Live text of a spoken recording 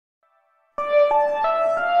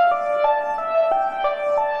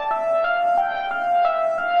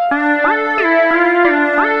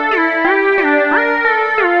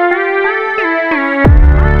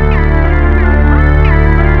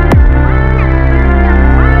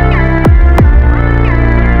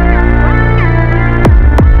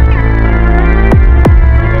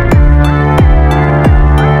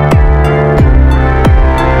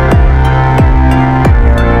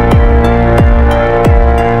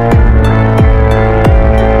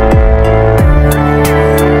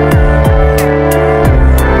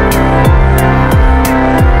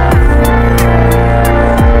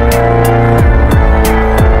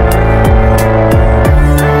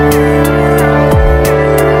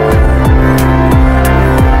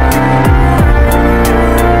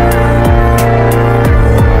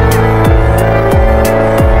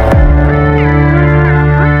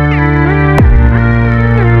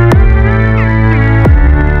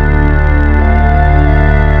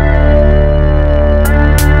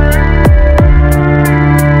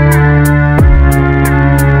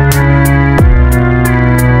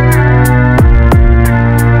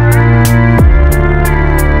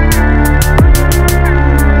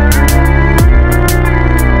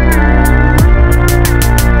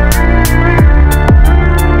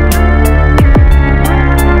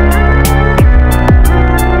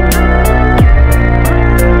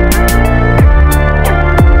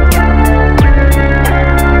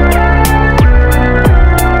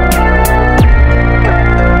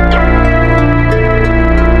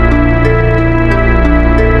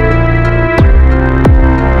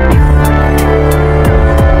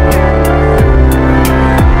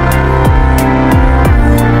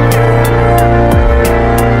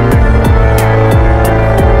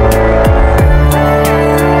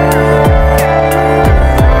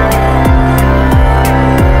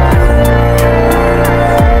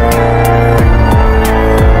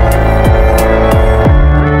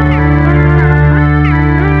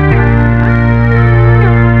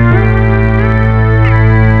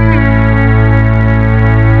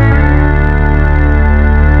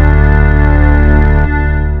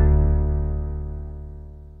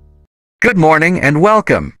Good morning and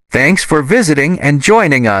welcome. Thanks for visiting and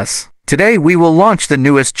joining us. Today we will launch the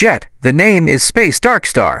newest jet. The name is Space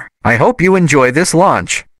Darkstar. I hope you enjoy this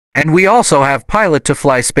launch. And we also have pilot to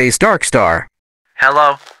fly Space Darkstar.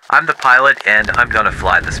 Hello, I'm the pilot and I'm gonna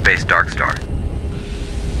fly the Space Darkstar.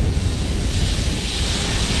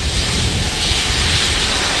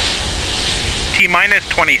 T-minus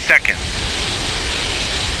 20 seconds.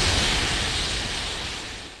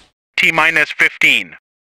 T-minus 15.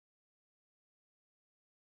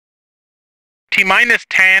 T-minus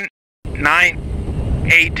 10, 9,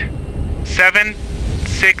 8, 7,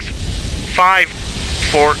 6, 5,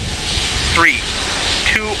 4, 3,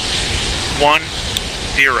 2, 1,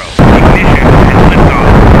 0. Ignition and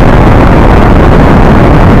liftoff.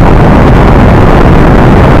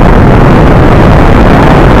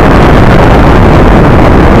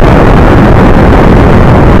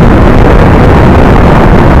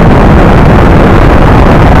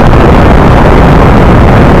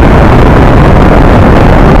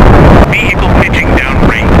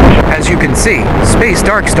 See, Space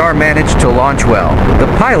Darkstar managed to launch well. The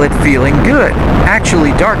pilot feeling good.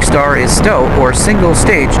 Actually, Darkstar is STO or single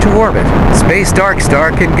stage to orbit. Space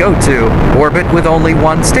Darkstar can go to orbit with only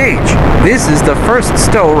one stage. This is the first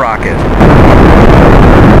STO rocket.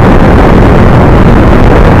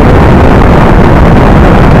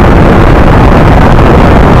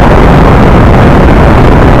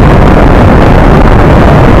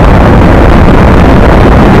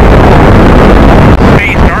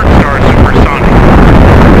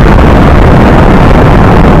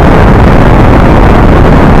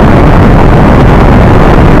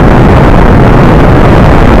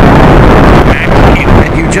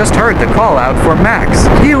 Just heard the call out for max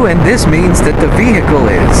Q, and this means that the vehicle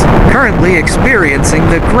is currently experiencing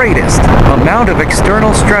the greatest amount of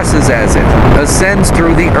external stresses as it ascends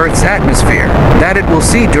through the Earth's atmosphere that it will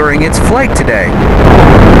see during its flight today.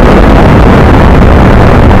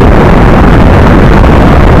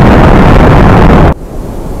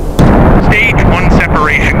 Stage 1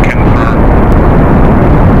 separation confirmed.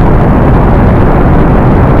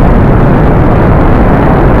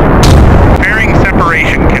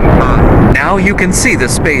 Now you can see the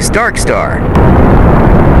Space Darkstar.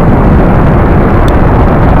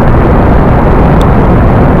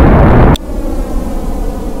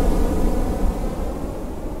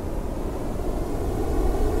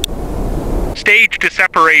 Stage to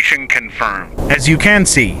separation confirmed. As you can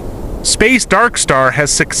see, Space Darkstar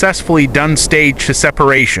has successfully done stage to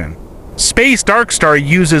separation. Space Darkstar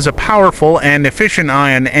uses a powerful and efficient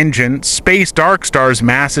ion engine. Space Darkstar's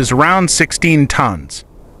mass is around 16 tons.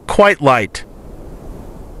 Quite light.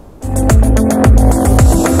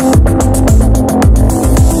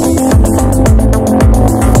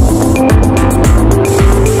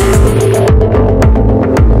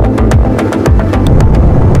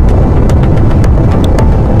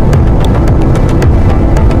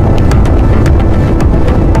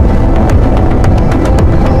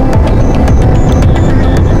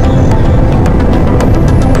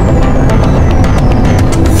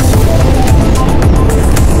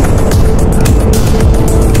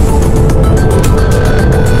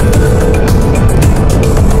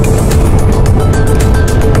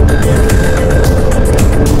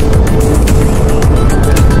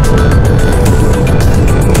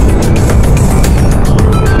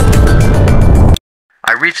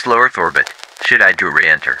 Reached low Earth orbit. Should I do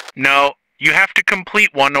re-enter? No, you have to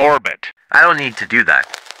complete one orbit. I don't need to do that.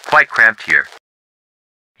 Quite cramped here.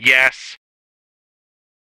 Yes.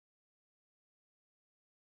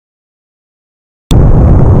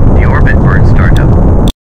 Deorbit burn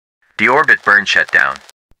startup. Deorbit burn shutdown.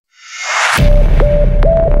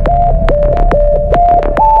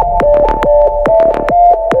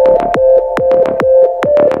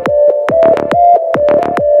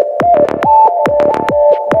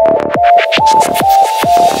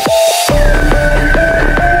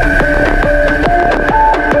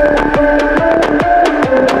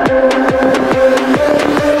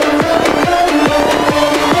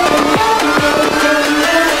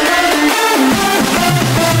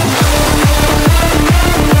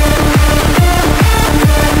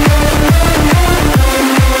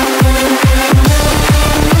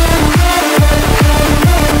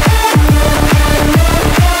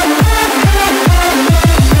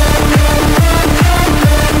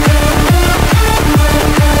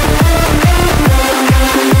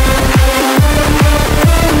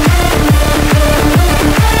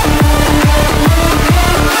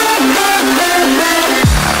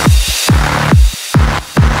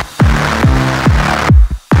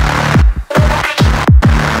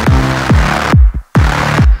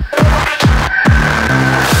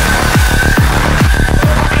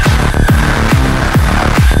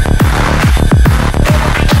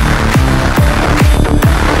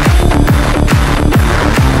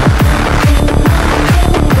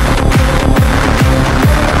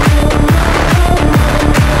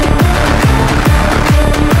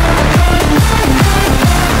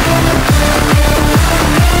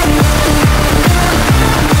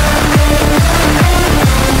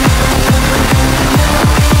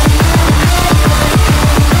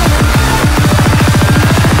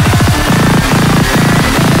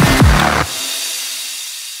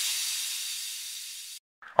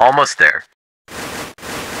 Almost there.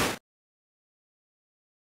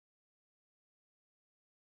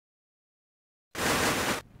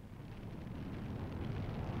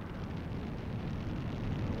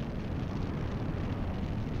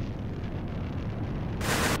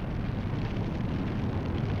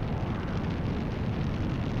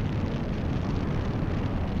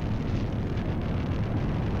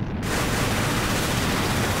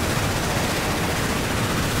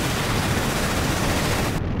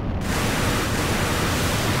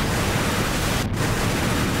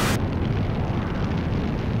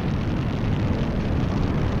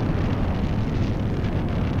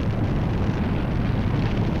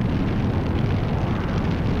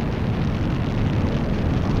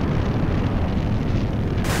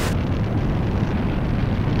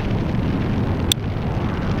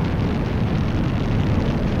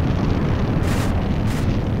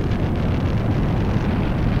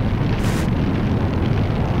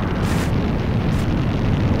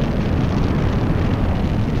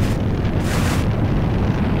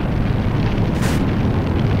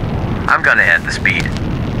 I'm gonna add the speed.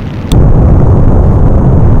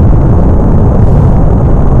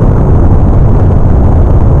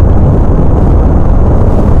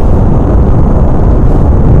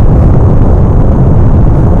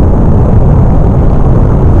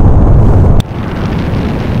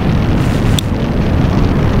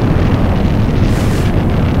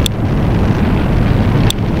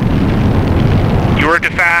 You are too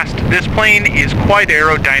fast. This plane is quite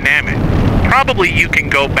aerodynamic. Probably you can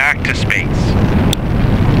go back to space.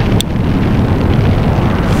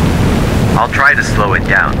 I'll try to slow it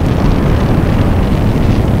down.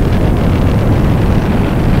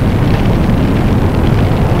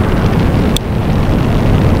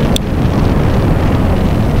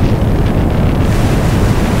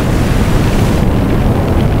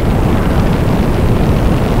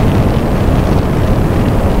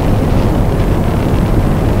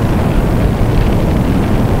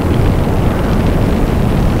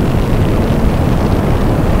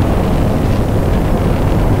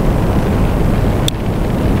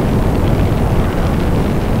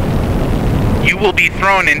 You will be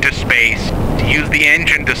thrown into space. Use the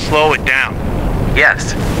engine to slow it down.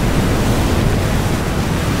 Yes.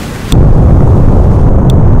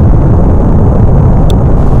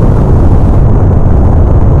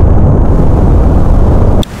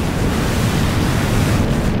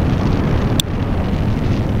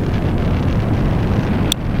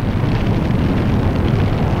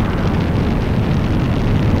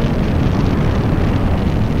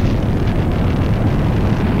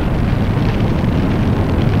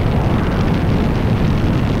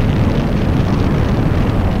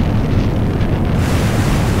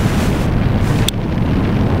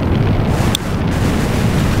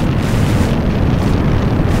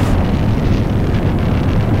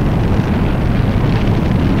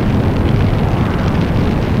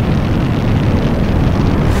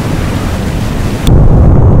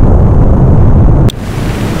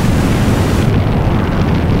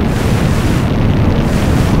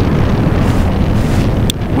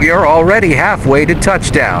 We are already halfway to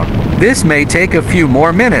touchdown. This may take a few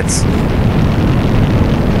more minutes.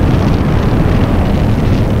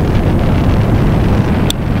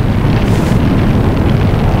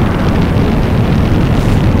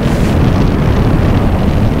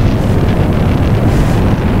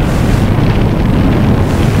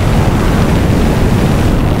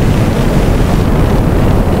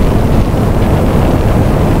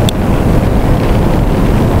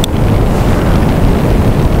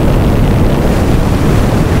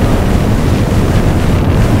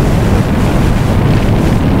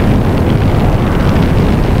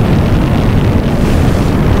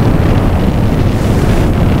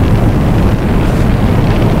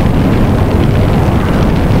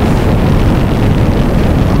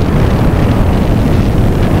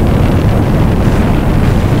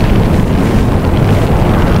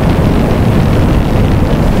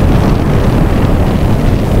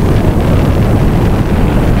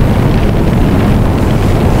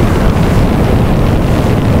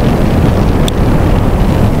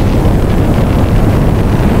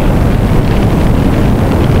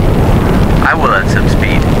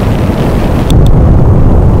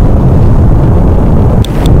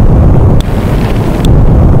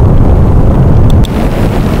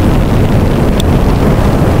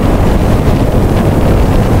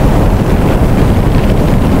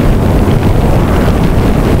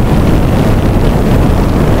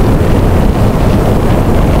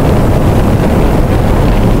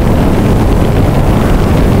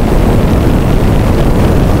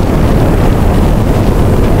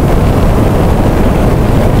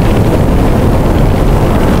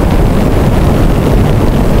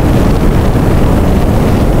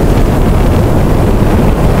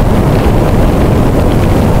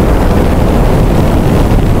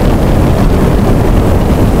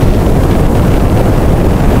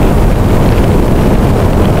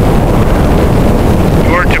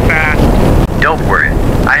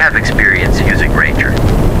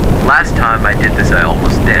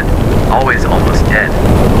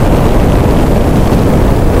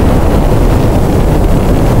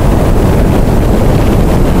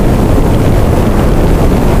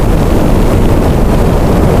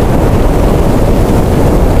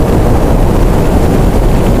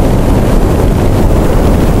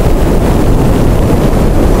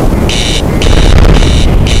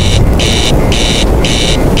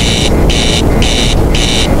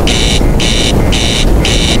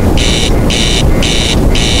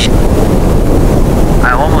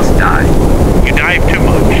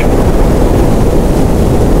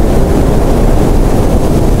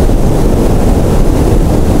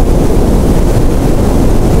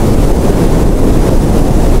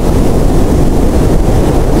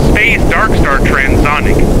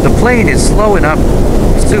 plane is slow enough.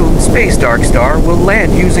 Soon, Space Darkstar will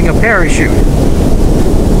land using a parachute.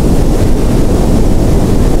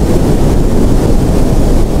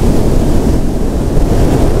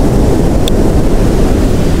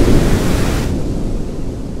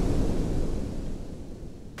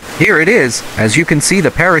 Here it is. As you can see, the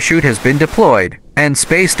parachute has been deployed, and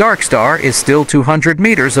Space Darkstar is still 200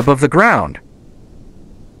 meters above the ground.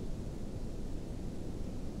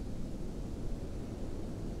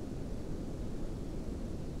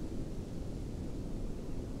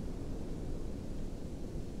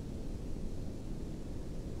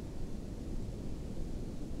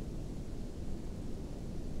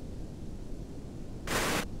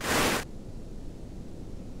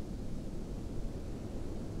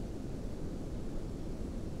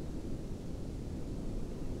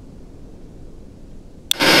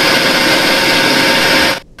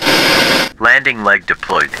 Landing leg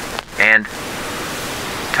deployed. And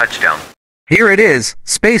touchdown. Here it is,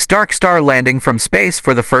 Space Darkstar landing from space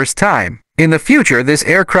for the first time. In the future, this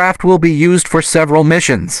aircraft will be used for several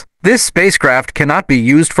missions. This spacecraft cannot be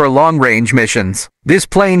used for long-range missions. This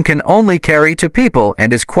plane can only carry 2 people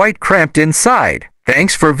and is quite cramped inside.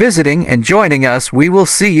 Thanks for visiting and joining us. We will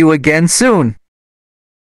see you again soon.